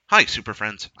Hi, Super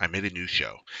Friends. I made a new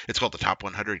show. It's called the Top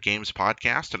 100 Games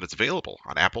Podcast, and it's available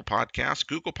on Apple Podcasts,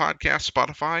 Google Podcasts,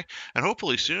 Spotify, and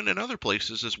hopefully soon in other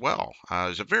places as well.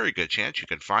 There's a very good chance you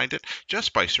can find it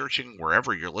just by searching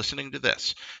wherever you're listening to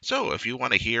this. So, if you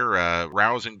want to hear a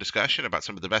rousing discussion about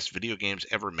some of the best video games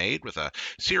ever made with a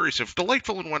series of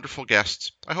delightful and wonderful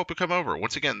guests, I hope you come over.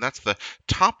 Once again, that's the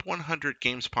Top 100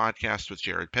 Games Podcast with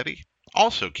Jared Petty.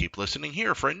 Also, keep listening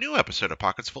here for a new episode of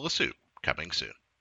Pockets Full of Soup coming soon.